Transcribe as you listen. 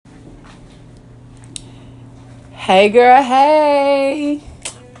Hey girl, hey.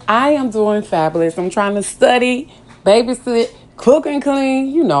 I am doing fabulous. I'm trying to study, babysit, cook and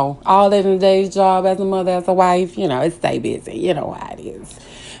clean, all that in a day's job as a mother, as a wife, it stay busy. You know how it is.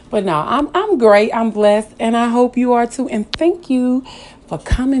 But no, I'm great. I'm blessed and I hope you are too. And thank you for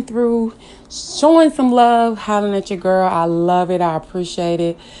coming through, showing some love, hollering at your girl. I love it. I appreciate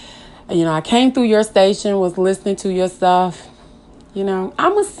it. I came through your station, was listening to your stuff.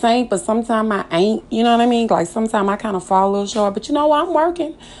 I'm a saint, but sometimes I ain't. You know what I mean? Like sometimes I kind of fall a little short. But I'm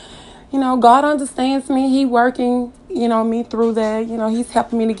working. God understands me. He working, me through that. He's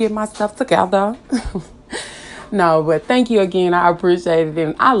helping me to get my stuff together. No, but thank you again. I appreciate it.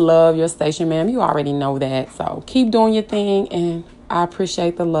 And I love your station, ma'am. You already know that. So keep doing your thing. And I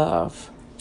appreciate the love.